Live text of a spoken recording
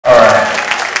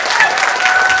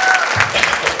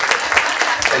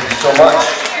so much.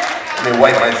 Let me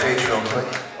wipe my face real quick.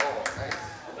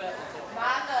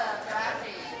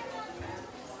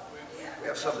 We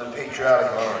have something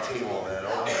patriotic on our table, man.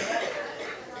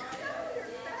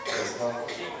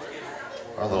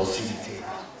 Our little CD table.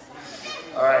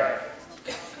 All right.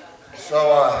 So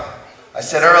I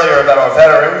said earlier about our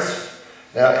veterans.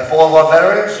 Now, if all of our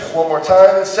veterans, one more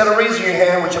time, instead of raising your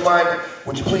hand, would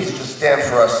you please just stand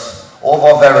for us? All of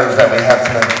our veterans that we have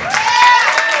tonight.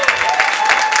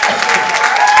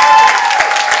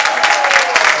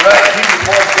 Right, keep your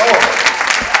applause going.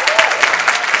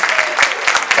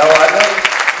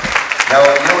 Now,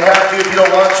 you don't have to if you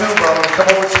don't want to, but I'm going to come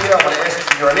over to you. I'm going to ask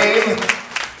you your name,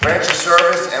 branch of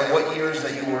service, and what years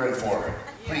that you were in for.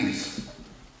 Please,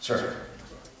 sir.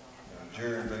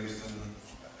 Jerry Beeston,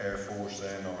 Air Force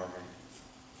and Army,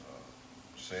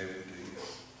 70,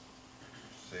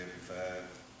 75.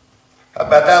 How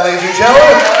about that, ladies and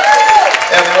gentlemen?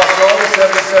 And what's over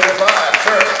 70-75,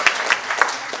 sir.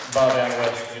 Bob down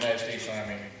West, United States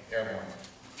Army, Airborne.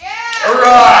 Yeah!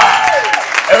 Hurrah!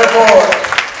 Airborne!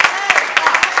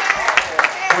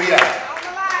 Who we got?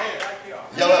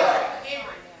 Yell it out.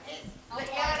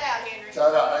 Yell it out, Henry. Tell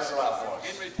it out nice and loud for us.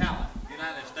 Henry Talent,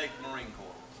 United States Marine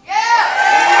Corps.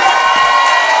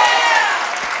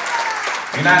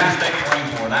 United States Marine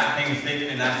Corps,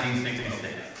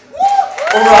 1960-1966.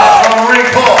 Hurrah! From Marine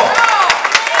Corps!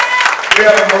 We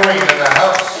have a Marine in the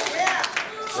house.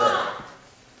 Sir.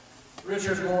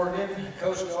 Richard Morgan,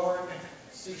 Coast Guard,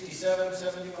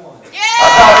 67-71. How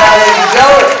about that, ladies and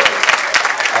gentlemen?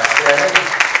 Outstanding.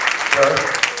 Sir.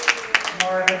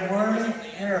 Marvin Worley,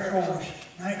 Air Force,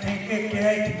 1958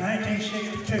 to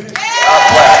 1962. God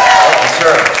bless. Thank you,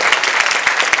 sir.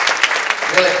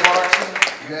 Billy Clarkson,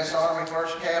 U.S. Army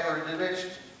 1st Cavalry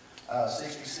Division,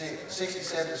 67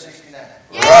 to 69.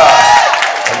 Hurrah!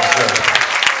 Thank you, sir.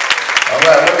 All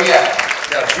right, what do we got?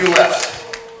 Got a few left.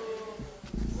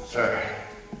 Sir.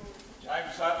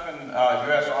 James Sutphin,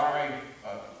 U.S. Army,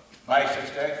 May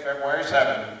 16th, February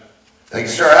 7th. Thank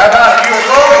you, sir. How about you,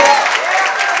 Army?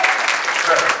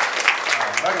 Sir.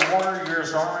 Buddy Warner,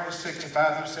 U.S. Army,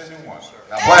 65 through 71, sir.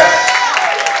 God bless.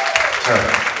 Sir.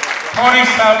 Tony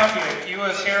Southgate,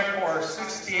 U.S. Air Force,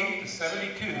 68 to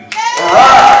 72.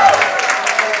 Hurrah!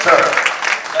 Sir.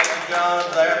 David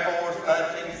Johns, Air Force,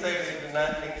 1970 to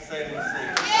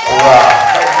 1976. Hurrah!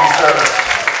 Thank you, sir.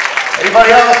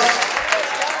 Anybody else?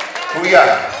 Who we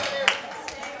got?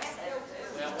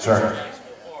 Sir.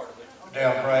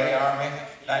 Dale Gray, Army,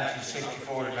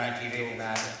 1964 to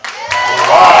 1989.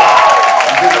 Wow!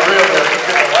 You did the real deal. You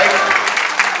did the life.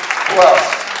 Who else?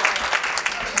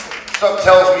 Something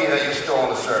tells me that you're still in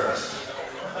the service.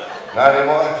 Not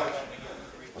anymore?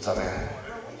 What's up, man?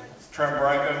 Trent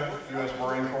Branca, U.S.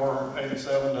 Marine Corps,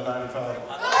 87 to 95.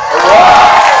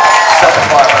 Hurrah!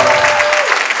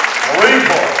 75, Marine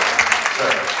Corps.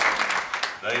 Sir.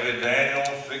 David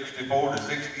Daniels, 64 to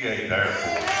 68, Air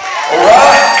Force.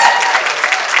 Hurrah!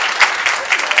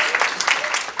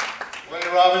 Ray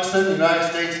Robinson, United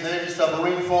States Navy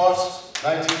Submarine Force,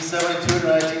 1972 to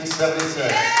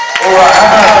 1976. All right, how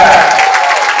about that?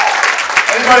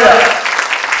 Anybody else?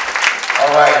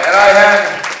 All right, and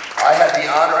I had the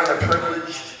honor and the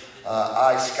privilege,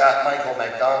 I, Scott Michael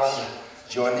McDonald,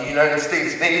 joined the United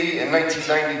States Navy in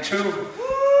 1992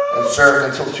 and served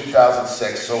until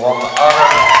 2006, so I'm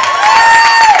honored.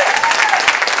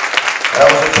 And I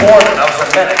was a foreman, I was a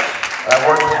medic, and I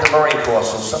worked with the Marine Corps,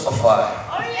 so simplify.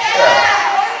 Oh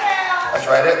yeah! That's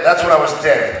right, that's when I was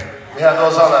dead. We have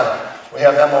those on we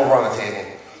have them over on the table.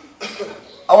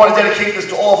 I want to dedicate this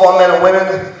to all of our men and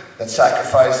women that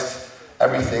sacrificed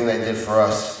everything they did for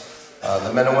us.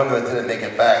 The men and women that didn't make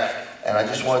it back. And I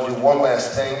just want to do one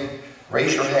last thing.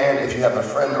 Raise your hand if you have a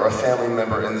friend or a family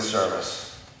member in the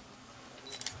service.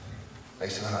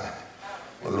 Nice and high.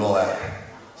 Look at all that.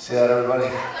 See that, everybody?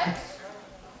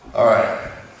 All right.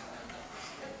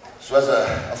 So as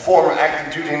a former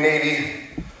active duty Navy,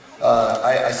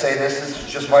 I say this is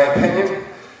just my opinion,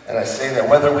 and I say that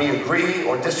whether we agree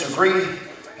or disagree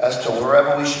as to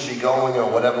wherever we should be going or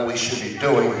whatever we should be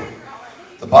doing,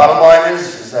 the bottom line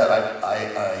is that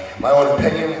my own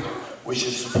opinion, we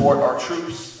should support our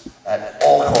troops at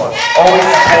all costs. Always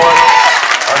support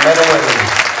our men and women.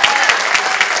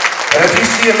 And if you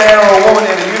see a man or a woman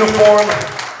in a uniform,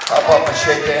 hop up and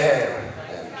shake their hand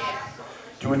and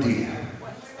do a deed.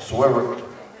 So we're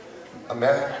a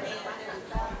man.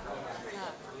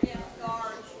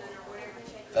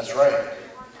 That's right.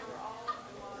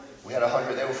 We had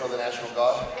 100, they were from the National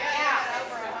Guard. Yeah,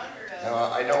 over 100.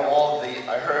 Now, I know all of the,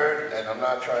 I heard, and I'm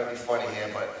not trying to be funny here,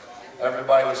 but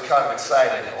everybody was kind of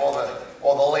excited. All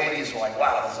the ladies were like,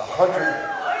 wow, there's 100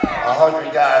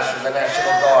 100 guys from the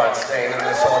National Guard staying in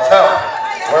this hotel.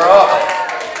 Where are they?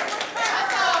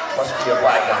 Must be a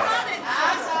black guy.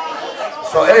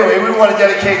 So anyway, we want to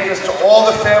dedicate this to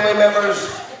all the family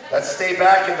members that stay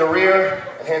back in the rear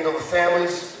and handle the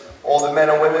families, all the men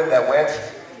and women that went,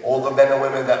 all the men and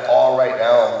women that are right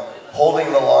now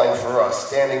holding the line for us,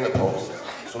 standing the post.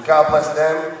 So God bless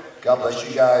them, God bless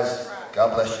you guys,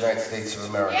 God bless the United States of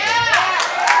America.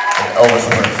 And Elvis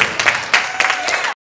Presley.